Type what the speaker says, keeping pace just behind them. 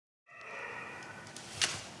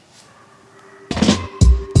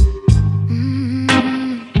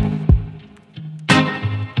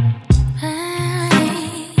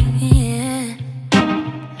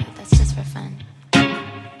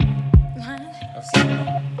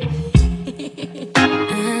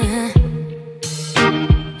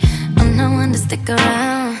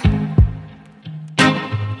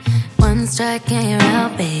striking you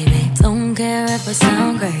out, baby. Don't care if I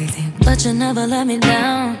sound crazy, but you never let me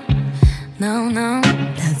down. No, no,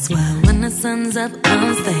 that's why when the sun's up,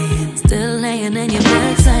 I'm staying, still laying in your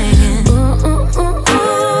bed singing. Ooh, ooh, ooh,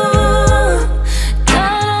 ooh.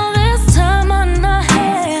 Got all this time on our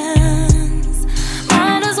hands,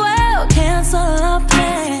 might as well cancel our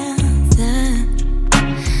plans.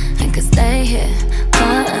 Yeah, I could stay here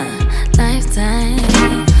for a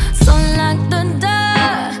lifetime. So lock the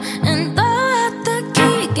door and throw out the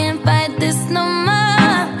key. Can't fight this no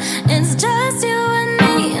more. It's just you and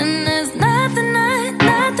me, and there's nothing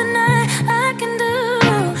I can do.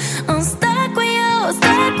 I'm stuck with you,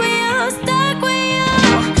 stuck with you, stuck with you.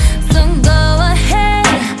 So go ahead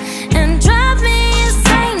and drive me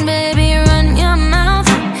insane, baby. Run your mouth.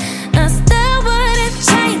 I still wouldn't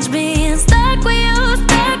change being stuck with you,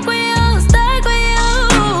 stuck with you, stuck with you.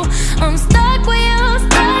 I'm stuck with you,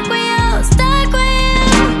 stuck with you, stuck with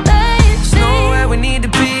you, baby. There's nowhere we need to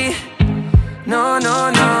be. No, no,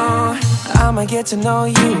 no. I'ma get to know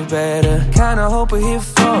you better. Kinda hope we're here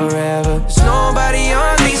forever. There's nobody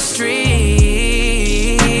on these streets.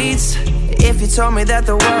 If you told me that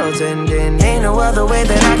the world's ending, ain't no other way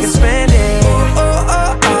that I can spend it. Oh, oh,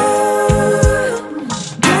 oh, oh.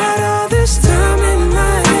 Got all this time in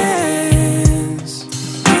my hands,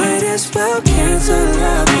 might as well cancel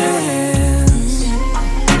our plans.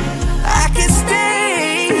 I could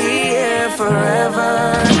stay here forever.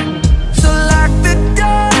 So lock the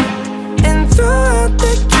door and throw out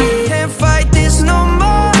the key. Can't fight this no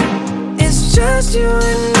more. It's just you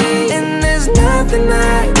and me, and there's nothing I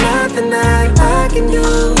can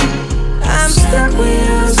do. I'm stuck with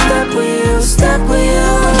you, stuck with you, stuck with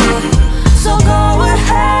you. So go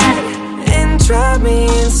ahead and drive me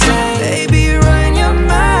insane, baby. Run your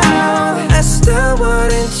mouth. I still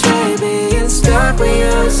wouldn't trade being stuck with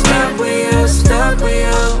you, stuck with you, stuck with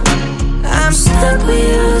you. I'm stuck with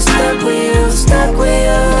you, stuck with you, stuck with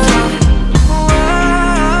you.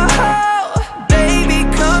 Whoa, baby,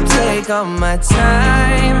 come take all my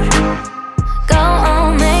time. Go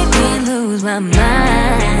on, make me lose my mind.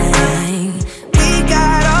 We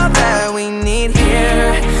got all that we need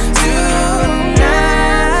here tonight.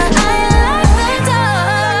 I lock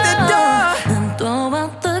the door and throw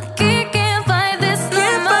out the key. Can't fight this no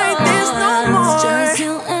more. It's just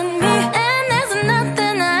you and me, and there's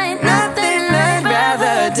nothing I'd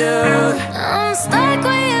rather do. I'm stuck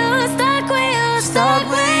with you, stuck with you, stuck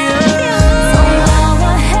with you. you. So go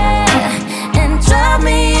ahead and drive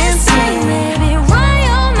me insane, baby. Run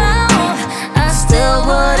your mouth. I still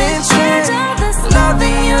wouldn't change all this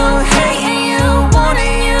loving you, hating you,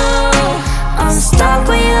 wanting you. I'm stuck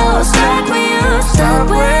with you, stuck with you, stuck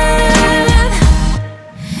with you.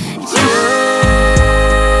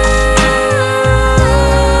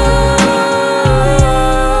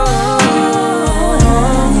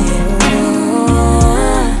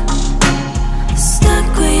 Stuck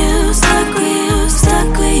with you, stuck with you,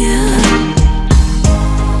 stuck with you.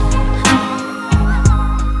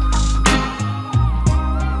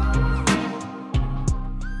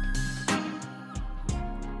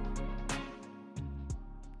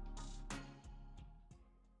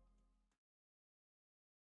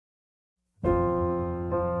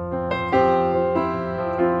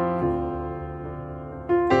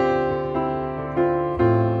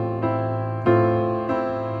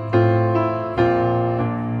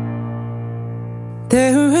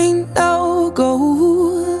 There ain't no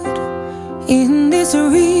gold in this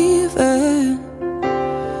river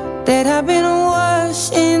that I've been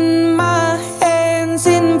washing my hands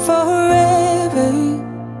in forever.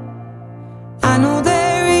 I know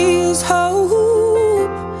there is hope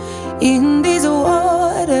in these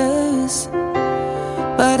waters,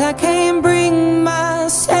 but I can't bring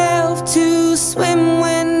myself to swim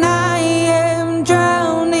when I am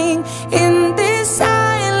drowning in this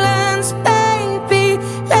silence. Baby,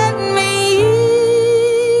 let me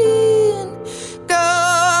in. Go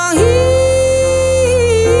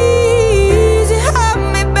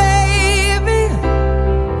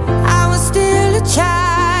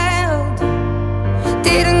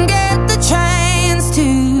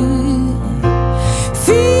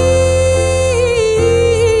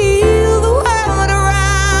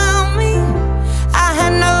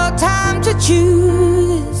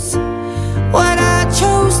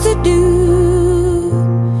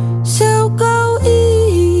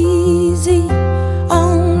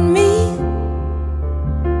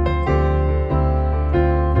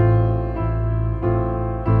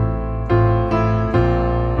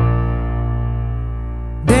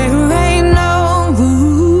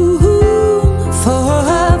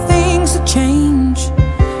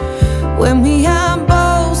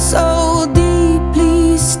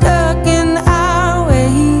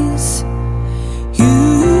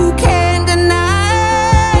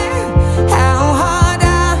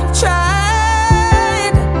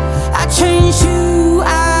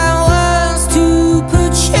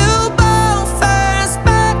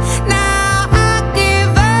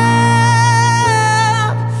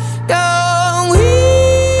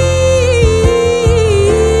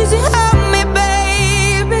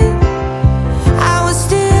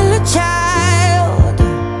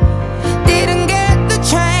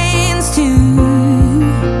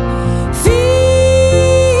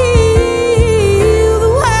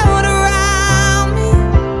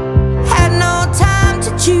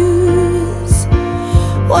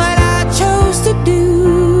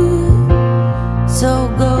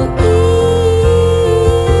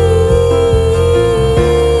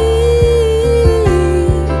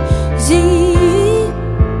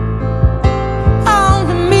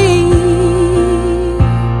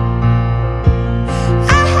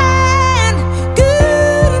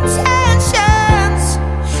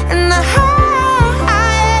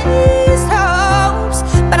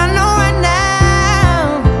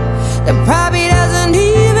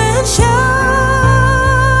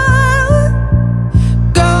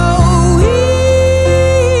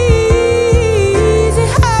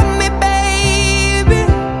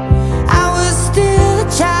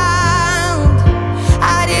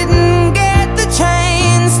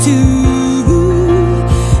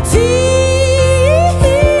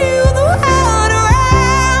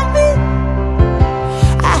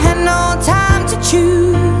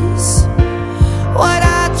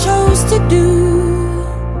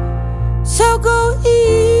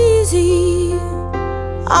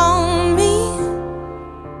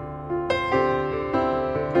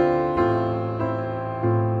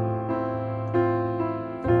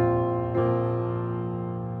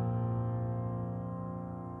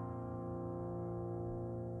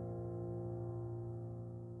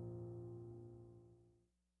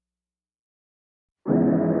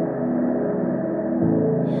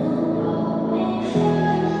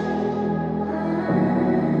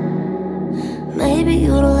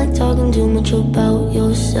thinking too much about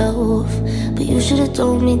yourself. But you should've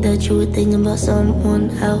told me that you were thinking about someone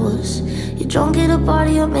else. You're drunk at a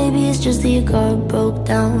party, or maybe it's just that your car broke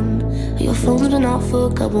down. Your phone's been off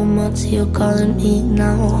for a couple months, you're calling me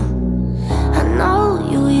now. I know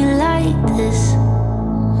you like this.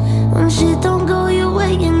 When shit don't go your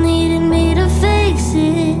way, you needed me to fix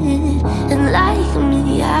it. And like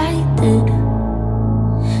me, I did.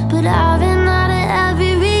 But I've been out of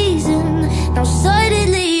every reason. Now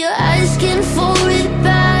suddenly you're asking for it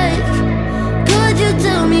back. Could you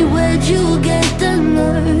tell me where'd you get the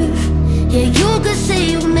nerve? Yeah, you could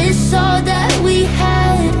say you miss all that we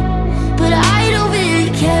had, but I don't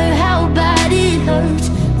really care how bad it hurts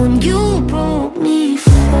when you broke me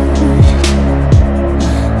first.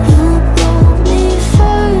 You broke me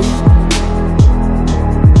first.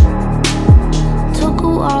 Took a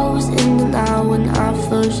while, was in and out when I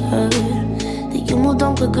first heard that you moved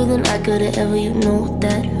on quicker than I could've ever, you know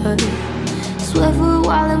that hurt. Swear for a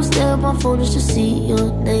while I was there on my phone just to see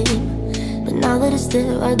your name. But now that it's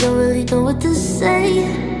there, I don't really know what to say.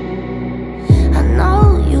 I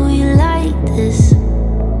know you like this.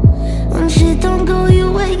 When shit don't go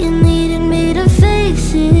your way, you needed me to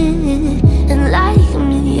fix it. And like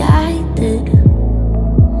me, I did.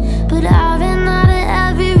 But I've been out of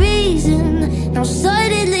every reason. Now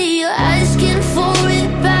suddenly you're asking for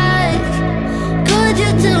it back. Could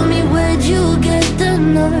you tell me where'd you get the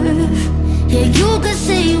nerve? Yeah, you could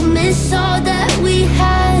say you miss all that we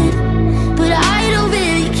had, but I don't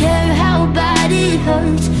really care how bad it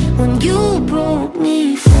hurts when you broke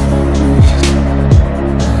me first.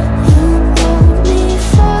 You broke me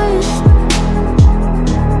first.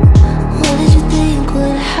 What did you think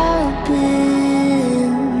would happen?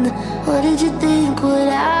 What did you think would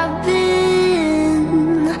happen?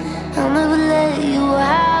 I'll never let you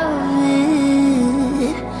have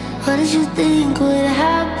it. What did you think would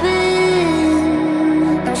happen?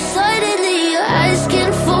 Now suddenly you're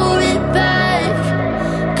asking for it back.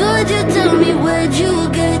 Could you tell me where'd you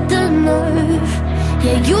get the nerve?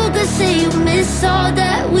 Yeah, you could say you miss all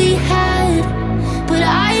that we had, but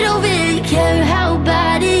I don't really care how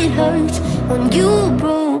bad it hurts when you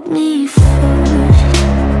broke me first.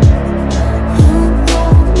 You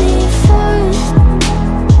broke me first.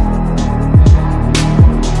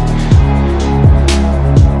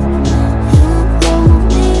 You broke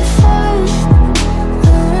me first.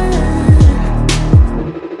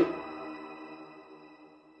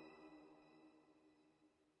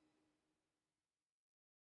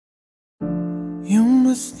 You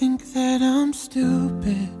must think that I'm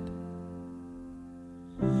stupid.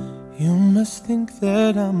 You must think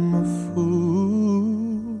that I'm a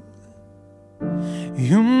fool.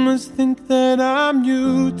 You must think that I'm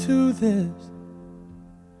new to this,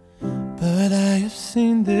 but I have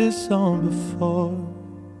seen this all before.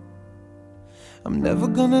 I'm never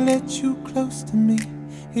gonna let you close to me,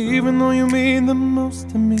 even though you mean the most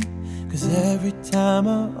to me. 'Cause every time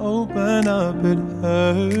I open up it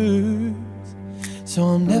hurts. So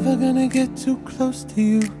I'm never gonna get too close to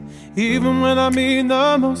you, even when I mean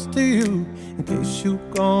the most to you, in case you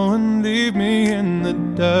go and leave me in the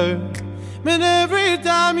dirt. But every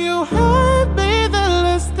time you hurt me, the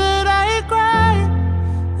less that I cry.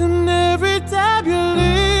 And every time you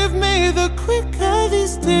leave me, the quicker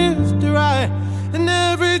these tears dry. And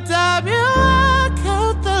every time you walk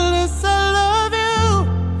out, the less I love you.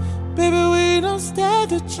 Baby, we don't stand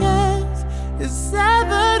a chance. It's sad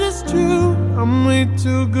but it's true. I'm way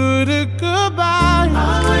too good at goodbye.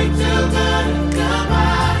 I'm way too good at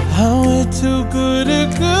goodbye. I'm way too good at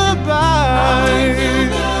goodbye. I'm way too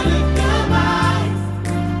good at goodbye.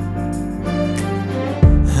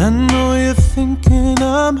 I know you're thinking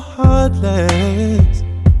I'm heartless.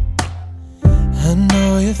 I know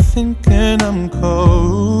you're thinking I'm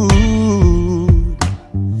cold.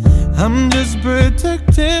 I'm just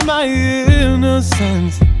protecting my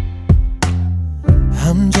innocence.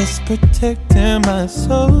 I'm just protecting my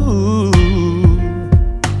soul.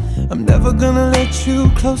 I'm never gonna let you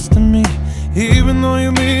close to me, even though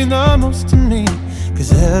you mean the most to me.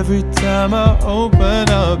 'Cause every time I open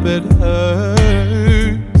up it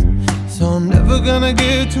hurts. So I'm never gonna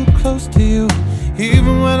get too close to you,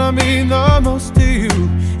 even when I mean the most to you,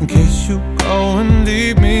 in case you go and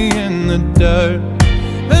leave me in the dirt.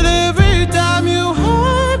 But every time you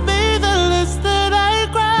hurt me, the less that I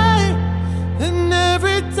cry. And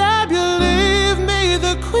every time you leave me,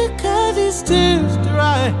 the quicker these tears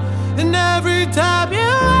dry. And every time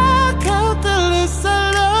you walk out, the less I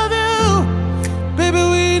love you. Baby,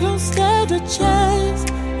 we don't stand a chance.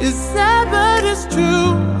 It's sad but it's true.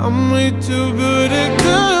 I'm way too good at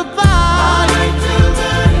goodbye. I'm way too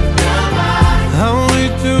good at goodbye. I'm way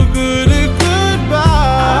too good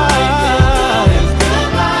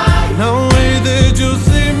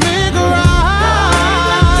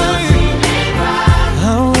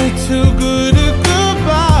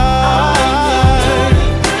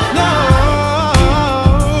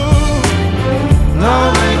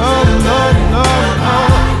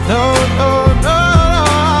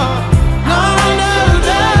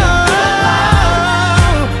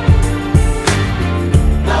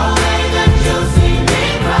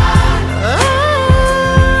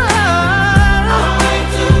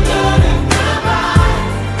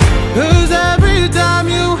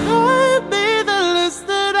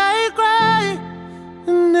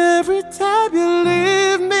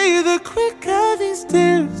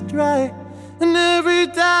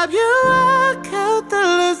every time you walk out, the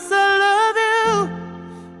less I love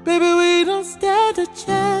you. Baby, we don't stand a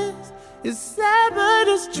chance. It's sad, but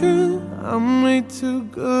it's true. I'm way too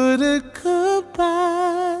good at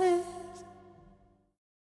goodbyes.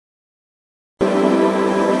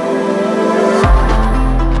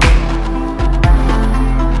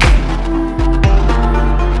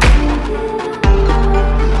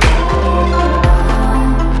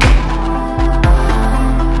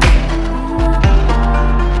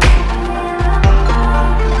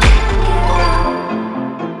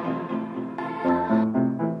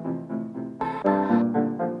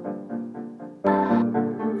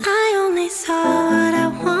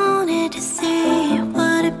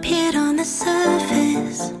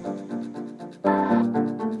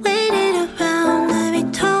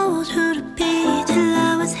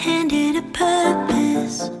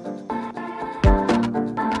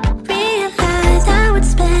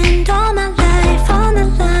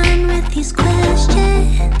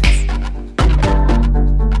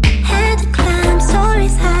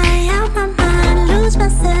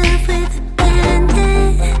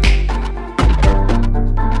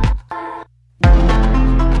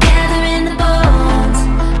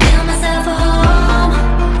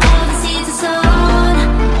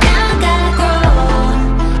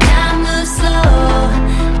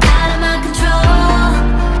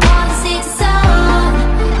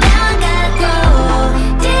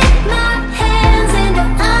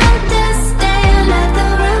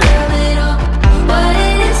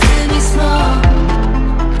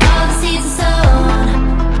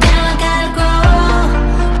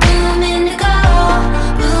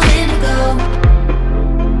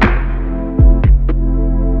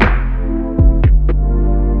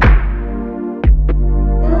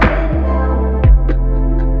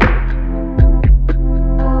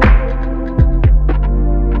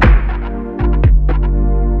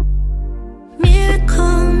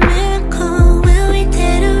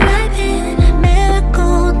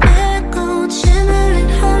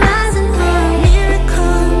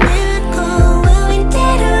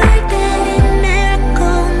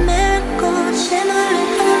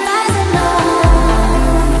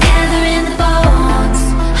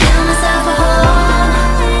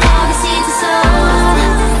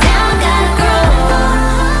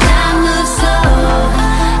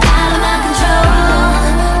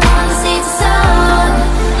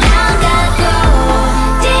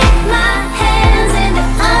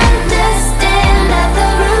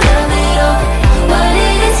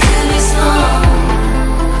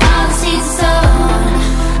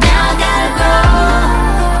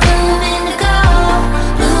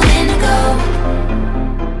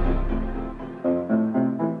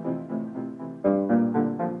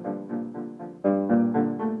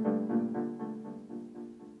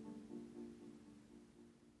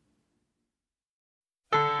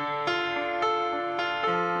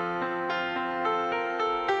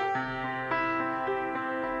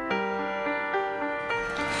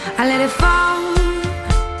 I let it fall,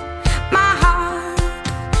 my heart,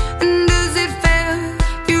 and as it fell,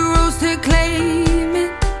 you rose to claim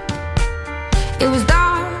it. It was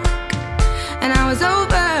dark, and I was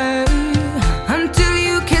over, until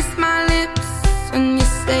you kissed my lips and you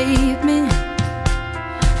saved me.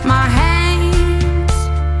 My hands,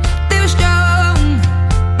 they were strong,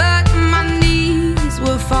 but my knees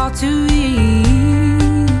were far too weak.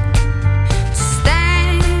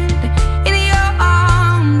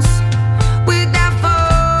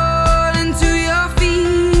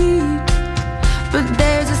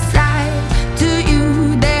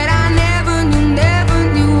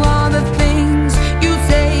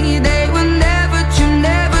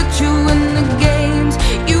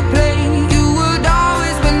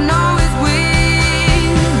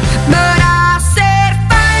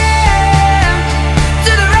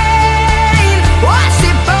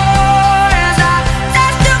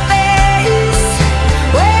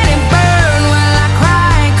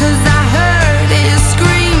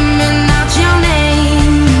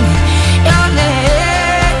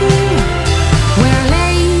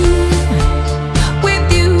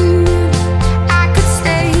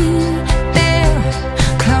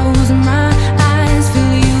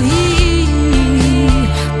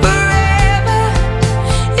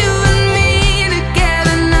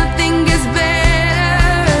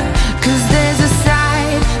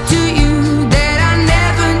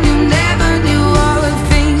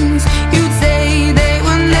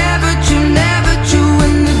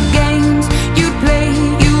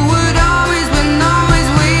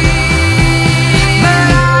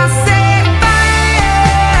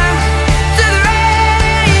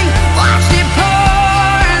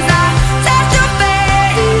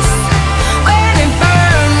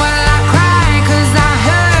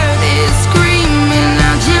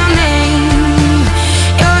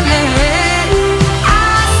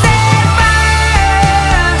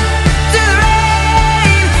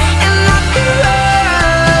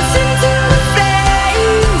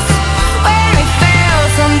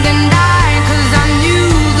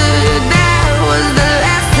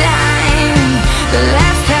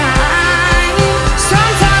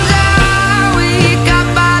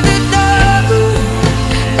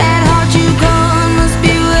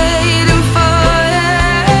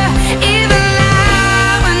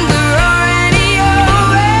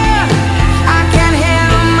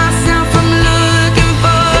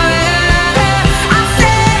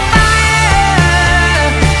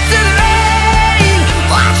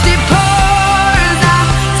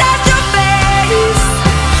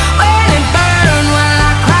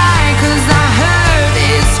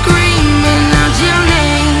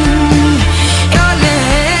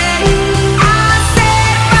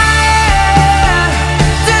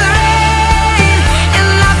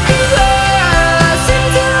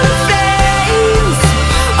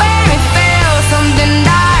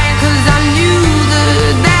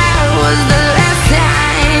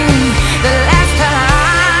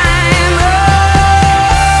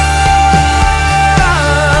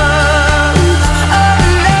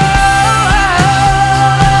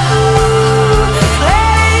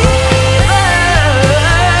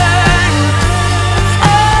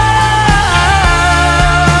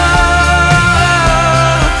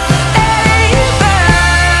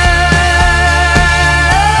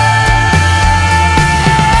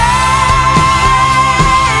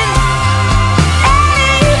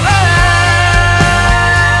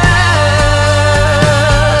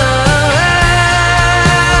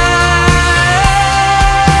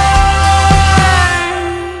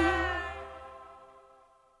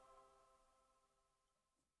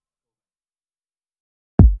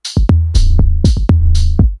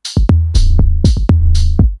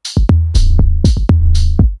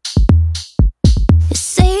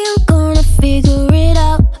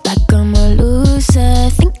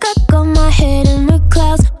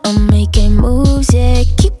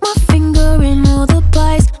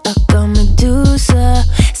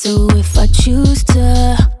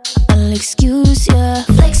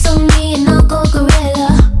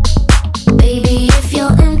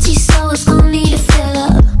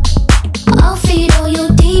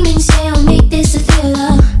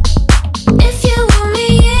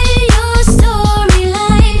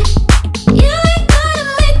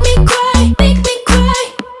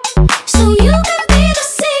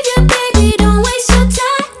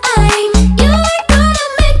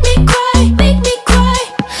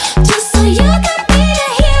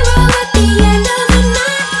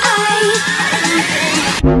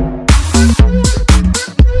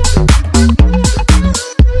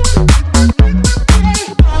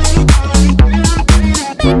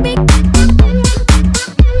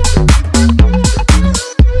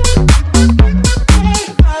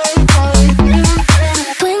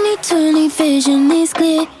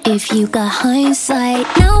 if you got hindsight.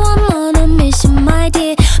 Now I'm on a mission, my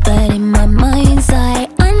dear, but in my mind's eye,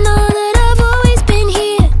 I know that I've always been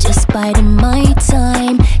here, just biding my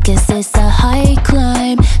time. Guess it's a high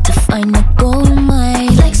climb to find the gold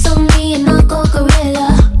mine. Flex on me and I'll go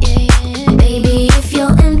gorilla. Baby, if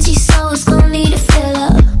your empty soul's gon' need a fill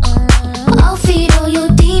up, I'll feed all your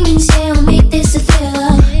demons, yeah, I'll make this a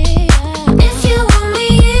thriller. If you want me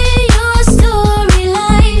in your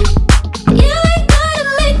storyline, you ain't gotta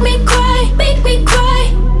make me cry.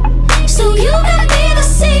 So you can be the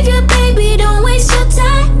savior, baby, don't waste your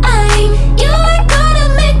time. You ain't gotta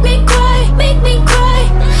make me cry,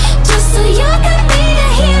 just so you can be the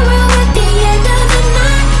hero at the end of the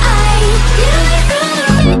night. You ain't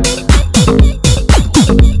gotta make me.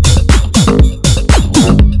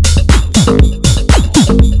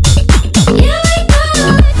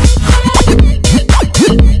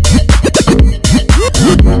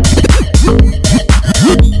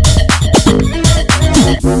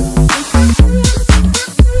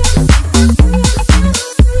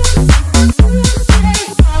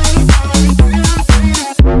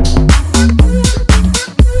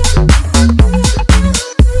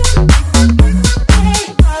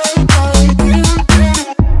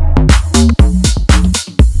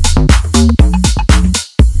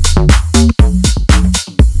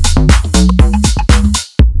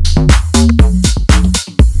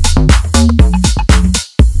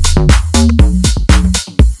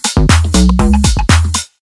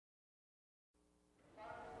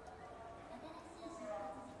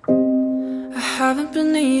 Haven't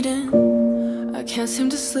been eating, I can't seem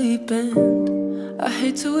to sleep, and I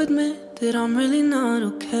hate to admit that I'm really not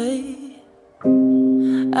okay.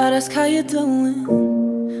 I'd ask how you're doing,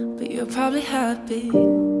 but you're probably happy,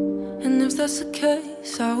 and if that's the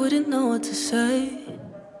case, I wouldn't know what to say.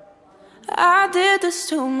 I did this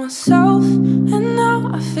to myself, and now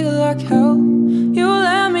I feel like hell. You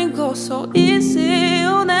let me go so easy,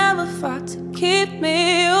 you never fought to keep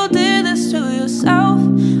me. You did this to yourself,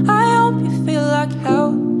 I hope you feel like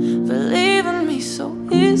hell for leaving me so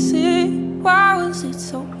easy. Why was it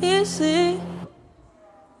so easy?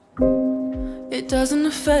 It doesn't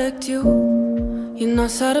affect you, you're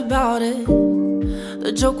not sad about it.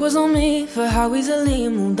 The joke was on me for how easily you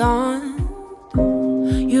moved on.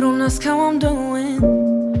 You don't ask how I'm doing,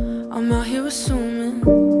 I'm out here assuming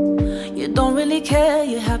you don't really care,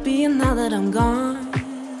 you're happier now that I'm gone.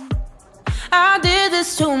 I did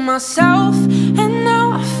this to myself, and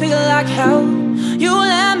now I feel like hell. You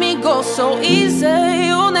let me go so easy,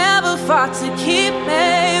 you never fought to keep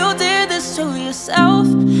me. You did this to yourself,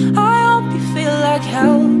 I hope you feel like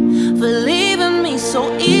hell for leaving me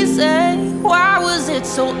so easy. Why was it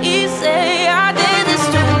so easy? I did this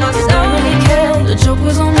to myself. I don't really care, the joke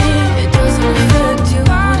was on me, it doesn't affect you.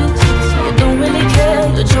 You don't really care,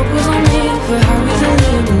 the joke was on me for how easily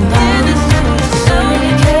you moved on. I don't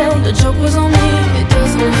really care, the joke was on me, it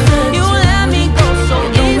doesn't affect you. You let me go so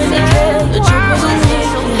easy. Don't really care, the joke was on me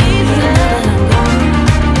so easy.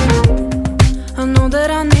 I know that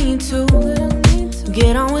I need to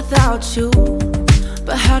get on without you,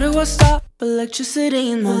 but how do I stop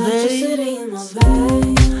electricity in my veins?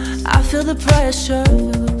 I feel the pressure,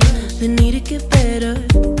 the need to get better,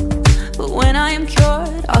 but when I am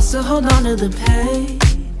cured, I'll still hold on to the pain.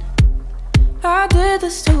 I did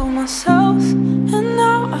this to myself, and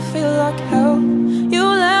now I feel like hell. You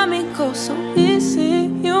let me go so easy,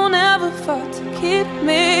 you never fought to keep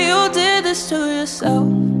me. You did this to yourself,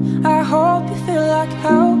 I hope you feel like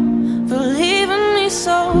hell for leaving me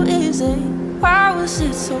so easy. Why was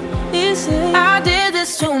it so easy? I did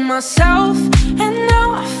this to myself, and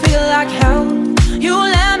now I feel like hell. You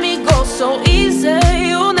let me go so easy,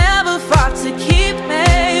 you never fought to keep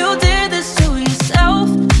me. You did this to yourself,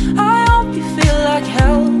 I hope you feel like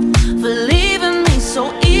hell for leaving me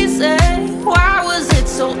so easy. Why was it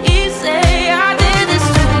so easy? I did this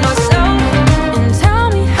to myself, and tell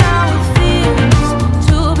me how it feels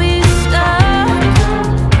to be stuck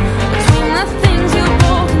between the things you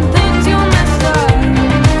broke and things you messed up.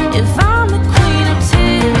 If I'm the queen of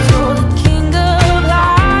tears, you're the king of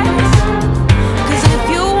lies. 'Cause if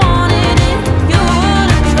you wanted it, you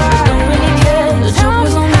would've tried. Don't really care, the joke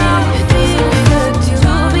was on me, it doesn't affect you.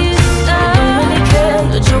 To be stuck, don't really care,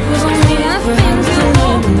 the joke was on me. The things you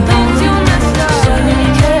broke and things you messed up. Don't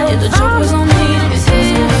really care, the joke was on me, it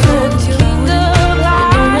doesn't affect you. King of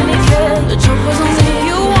lies, don't really care, the joke was on me. If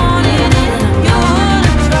you wanted it, you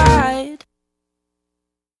would've tried.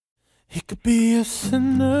 He could be a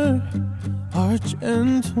sinner or a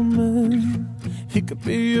gentleman. He could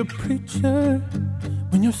be a preacher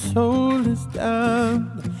when your soul is down.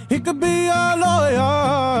 He could be a lawyer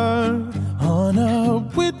on a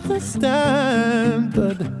witness understand,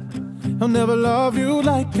 but I'll never love you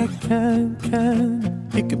like I can.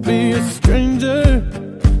 He could be a stranger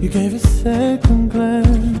you gave a second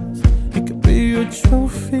glance. He could be a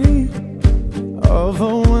trophy of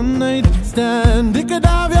a one-night stand. He could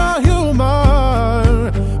have your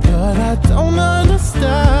humor, but I don't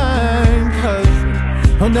understand, 'cause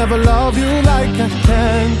I'll never love you like I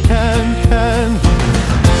can.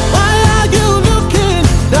 Why are you looking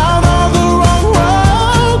down all the wrong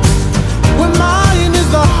roads when mine is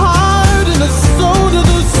the heart and the soul to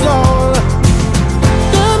the soul?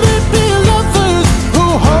 There may be lovers who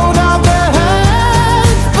hold out their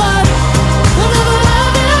hands, but they'll never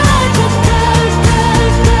love you like I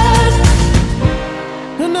can.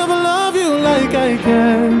 They'll never love you like I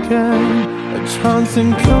can. A chance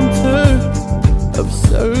encounter of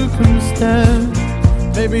circumstance.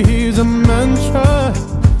 Maybe he's a mantra,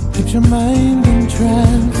 keeps your mind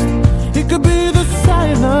entranced. He could be the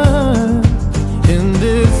silence in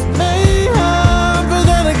this mayhem, but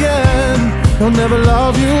then again, he'll never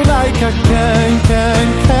love you like I can.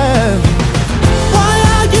 Why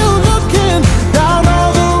are you looking down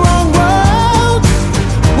all the wrong roads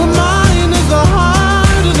when mine is the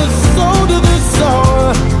heart and the soul to the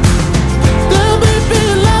soul? There may be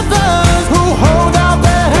lovers who hold out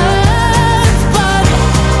their hands, but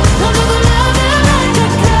they'll never love you like I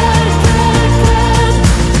can.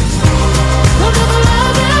 They'll never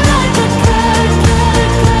love you like I can.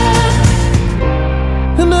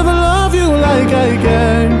 They'll never love you like I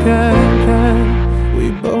can. We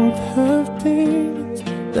both have demons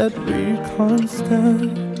that we can't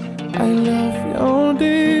stand. I love your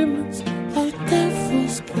demons like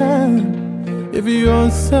devils can. If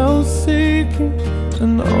you're self-seeking,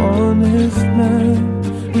 an honest man,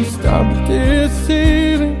 you stop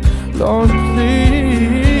deceiving, Lord,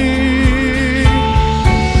 please.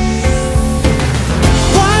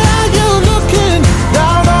 Why are you looking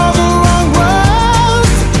down all the wrong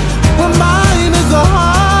roads when mine is the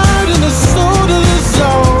heart and the soul to the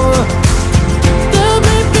soul? There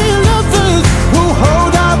may be lovers who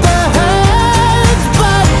hold out their hands,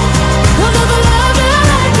 but they'll never love you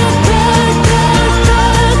like I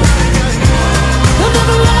can. They'll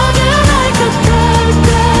never love you like I can.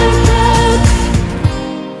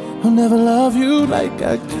 I'll never love you like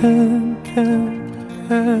I can.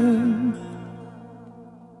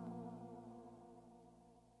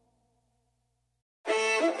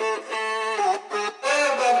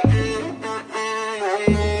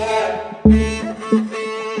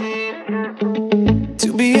 To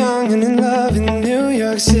be young and in love in New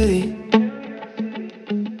York City.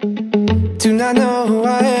 Do not know who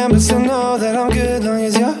I am, but still know that I'm good long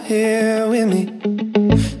as you're here with me.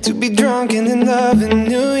 To be drunk and in love in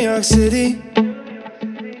New York City.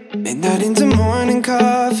 Midnight into morning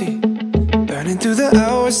coffee, burning through the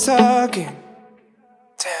hours talking.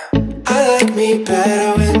 Damn, I like me better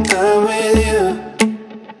when I'm with you.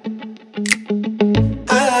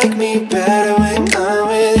 I like me better when I'm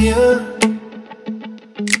with you.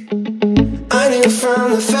 I knew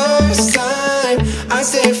from the first time I'd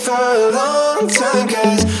stay for a long time,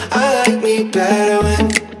 'cause I like me better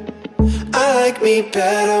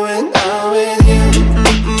when I'm with you.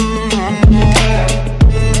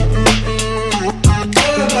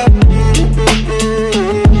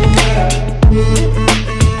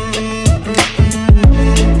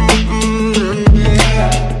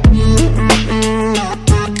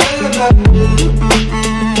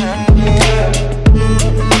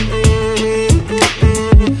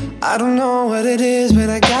 I don't know what it is, but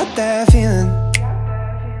I got that feeling.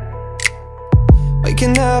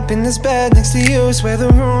 Waking up in this bed next to you, swear the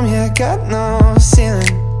room, yeah, got no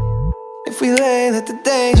ceiling. If we lay, let the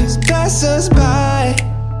day just pass us by.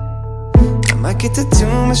 I might get to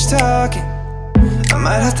too much talking, I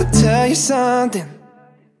might have to tell you something.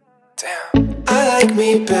 Damn, I like me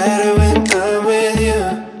better when I'm with you.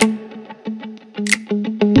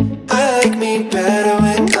 I like me better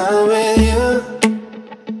when I'm with you.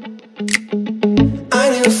 I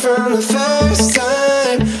knew from the first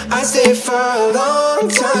time I'd stay for a long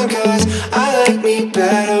time, 'cause I like me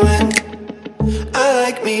better when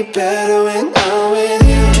I'm with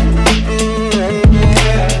you.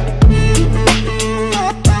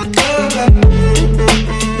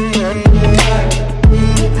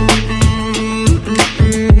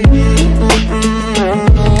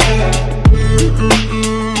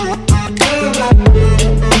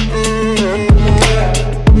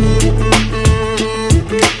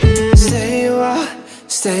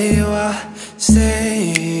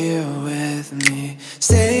 Stay with me.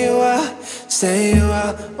 Stay a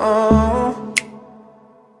while, oh.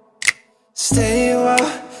 Stay a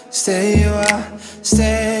while, Stay a while,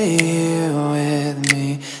 stay here with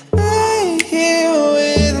me. Lay here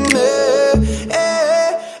with me.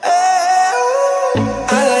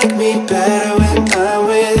 I like me better when I'm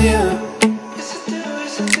with you.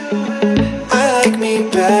 I like me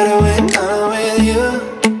better when I'm with you.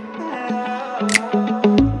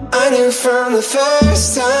 I knew from the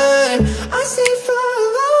first time, I stayed for a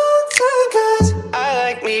long time, 'cause I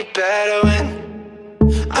like me better when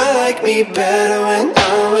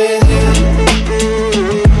I'm with you.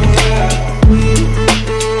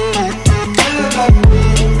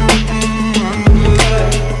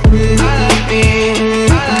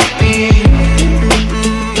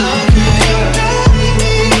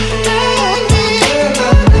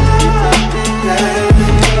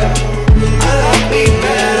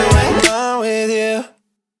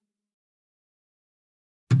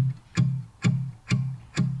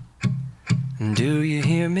 Do you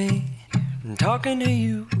hear me? I'm talking to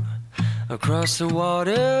you across the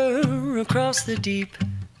water, across the deep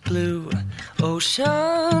blue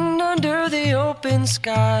ocean, under the open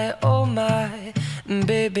sky. Oh my,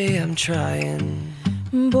 baby, I'm trying.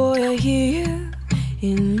 Boy, I hear you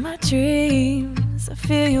in my dreams. I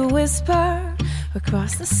feel you whisper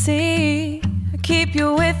across the sea. I keep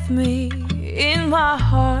you with me in my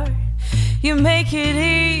heart. You make it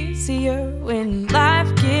easier when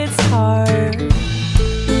life gets hard.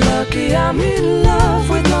 Lucky I'm in love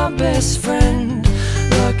with my best friend.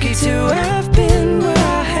 Lucky to have been where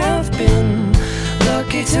I have been.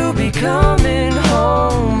 Lucky to be coming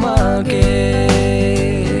home again.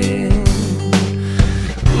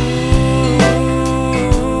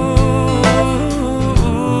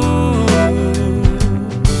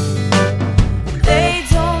 They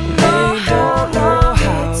don't know how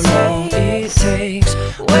long it takes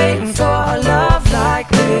waiting for a love like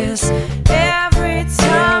this. Every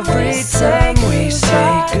time we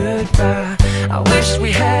say goodbye, I wish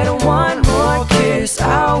we had one more kiss.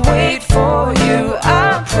 I'll wait for you,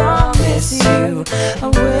 I promise you I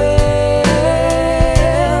will.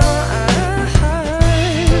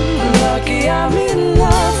 Lucky I'm in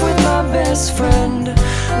love with my best friend.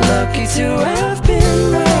 Lucky to have been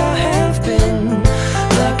where I have been.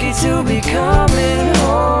 Lucky to be coming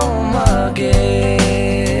home again.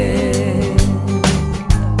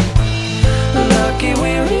 Lucky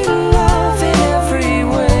we're in love in every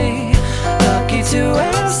way. Lucky to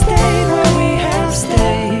have stayed where we have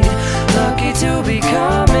stayed. Lucky to be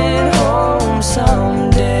coming home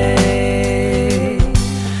someday.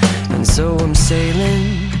 And so I'm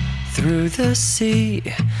sailing through the sea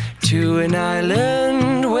to an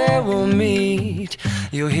island where we'll meet.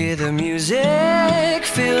 You'll hear the music,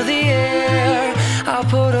 feel the air. I'll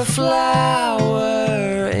put a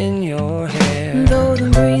flower in your hair. Though the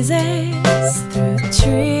breezes through the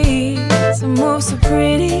trees move so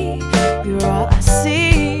pretty, you're all I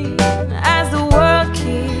see as the world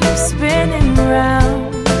keeps spinning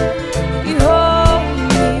round. You hold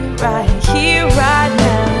me right here, right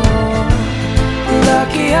now.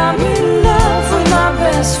 Lucky I'm in love with my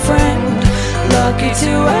best friend. Lucky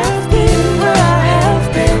to have been where I have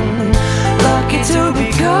been. Lucky to be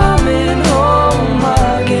coming home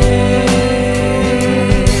again.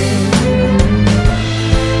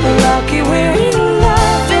 Lucky we're in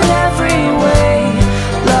love in every way.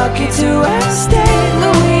 Lucky to have stayed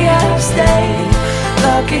where we have stayed.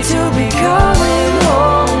 Lucky to be coming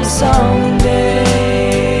home someday.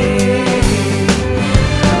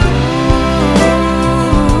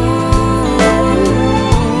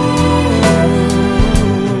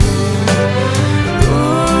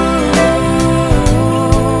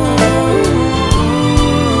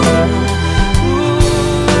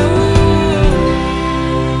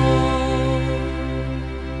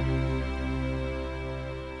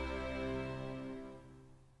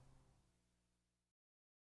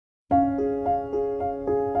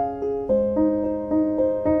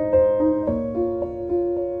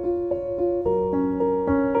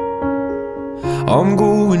 I'm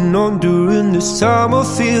going under, and this time I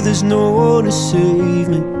feel there's no one to save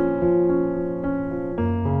me.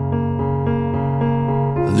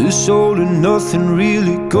 This all and nothing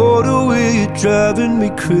really got away, you're driving me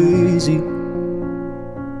crazy.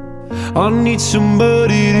 I need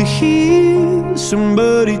somebody to hear,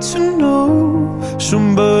 somebody to know,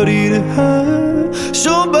 somebody to have,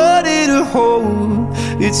 somebody to hold.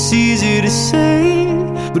 It's easy to say,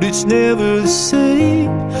 but it's never the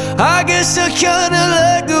same. I guess I kinda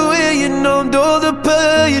like the way you numbed all the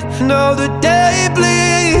pain. Now the day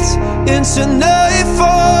bleeds into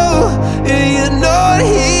nightfall, and you're not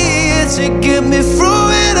here to get me through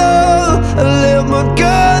it all. I let my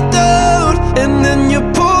guard down, and then you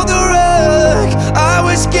pulled the rug. I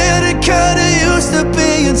was scared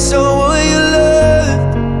being someone you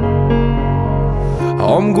loved.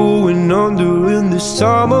 I'm going under, and this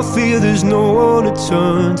time I fear there's no one to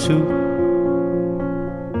turn to.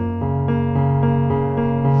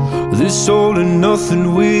 This all or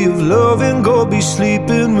nothing way of loving, go be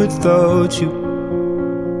sleeping without you.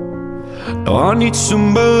 Now I need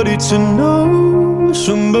somebody to know,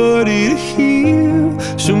 somebody to hear,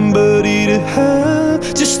 somebody to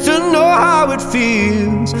have, just to know how it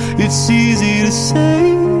feels. It's easy to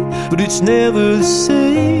say, but it's never the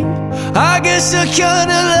same. I guess I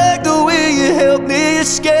kinda like the way you help me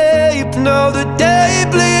escape. Now the day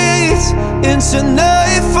bleeds into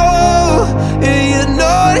nightfall, and you're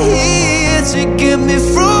not here to get me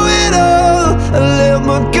through it all. I let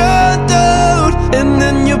my guard down, and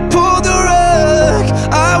then you pulled the rug.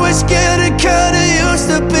 I was getting kinda used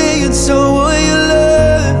to being someone you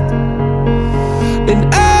loved, and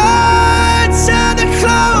I tend to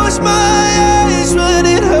close my eyes when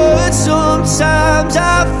it hurts. Sometimes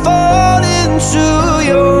I fall into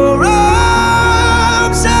your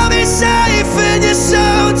arms. I'll be safe in your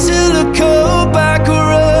sound till I come back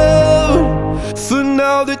around. For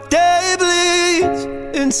now the day bleeds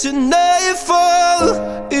into nightfall,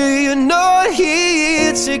 and you're not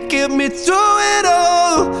here to get me through it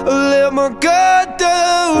all. I let my guard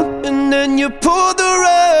down, and then you pulled the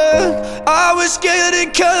rug. I was getting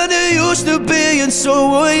kinda used to being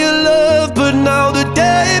someone you love, but now the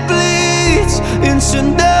day bleeds into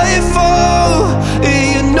nightfall, and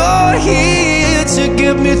you're not here to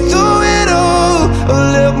get me through it all. I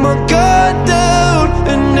let my guard down,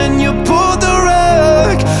 and then you pulled the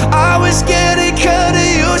rug. I was getting kinda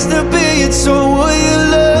used to being someone you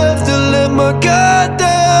loved. I let my guard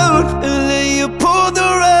down, and then you pulled the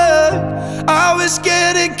rug. I was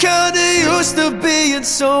getting kinda used to being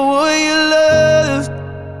someone you loved.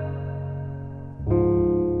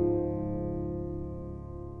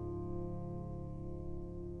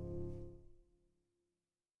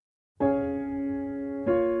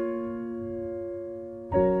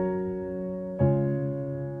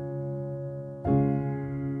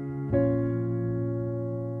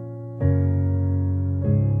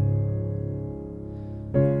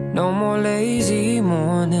 No more lazy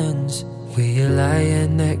mornings where you're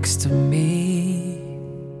lying next to me.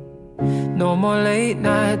 No more late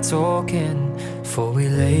night talking before we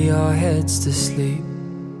lay our heads to sleep.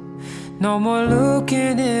 No more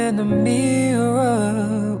looking in the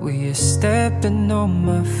mirror where you're stepping on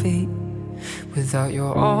my feet. Without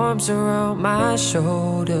your arms around my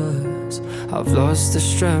shoulders, I've lost the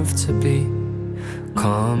strength to be.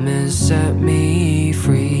 Come and set me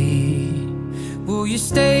free. Will you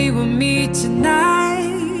stay with me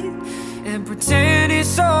tonight and pretend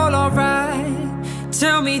it's all alright?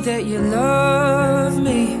 Tell me that you love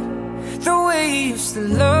me the way you used to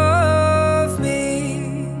love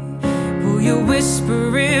me. Will you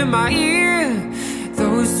whisper in my ear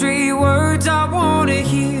those 3 words I wanna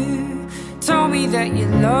hear? Tell me that you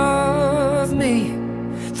love me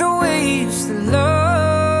the way you used to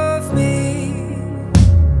love me.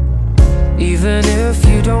 Even if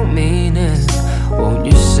you don't mean it, won't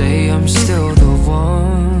you say I'm still the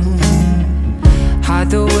one? Hide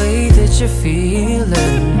the way that you're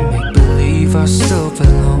feeling, make believe I still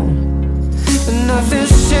belong. But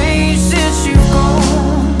nothing's changed since you've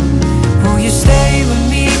gone. Will you stay with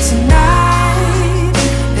me tonight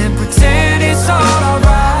and pretend it's all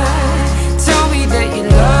alright? Tell me that you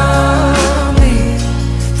love me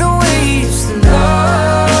the way you used to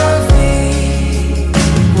love me.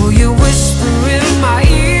 Will you whisper in my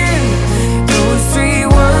ear those 3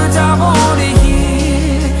 words I wanna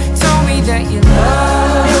hear? Tell me that you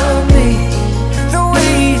love me the way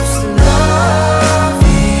you used to love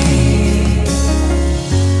me.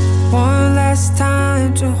 One last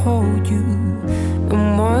time to hold you, and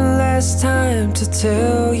one last time to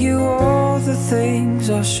tell you all the things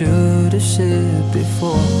I should have said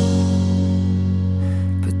before.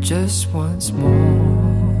 But just once more,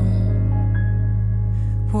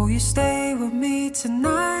 will you stay with me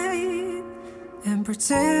tonight and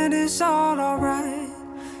pretend it's all alright?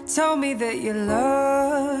 Tell me that you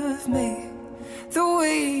love me the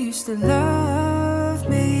way you used to love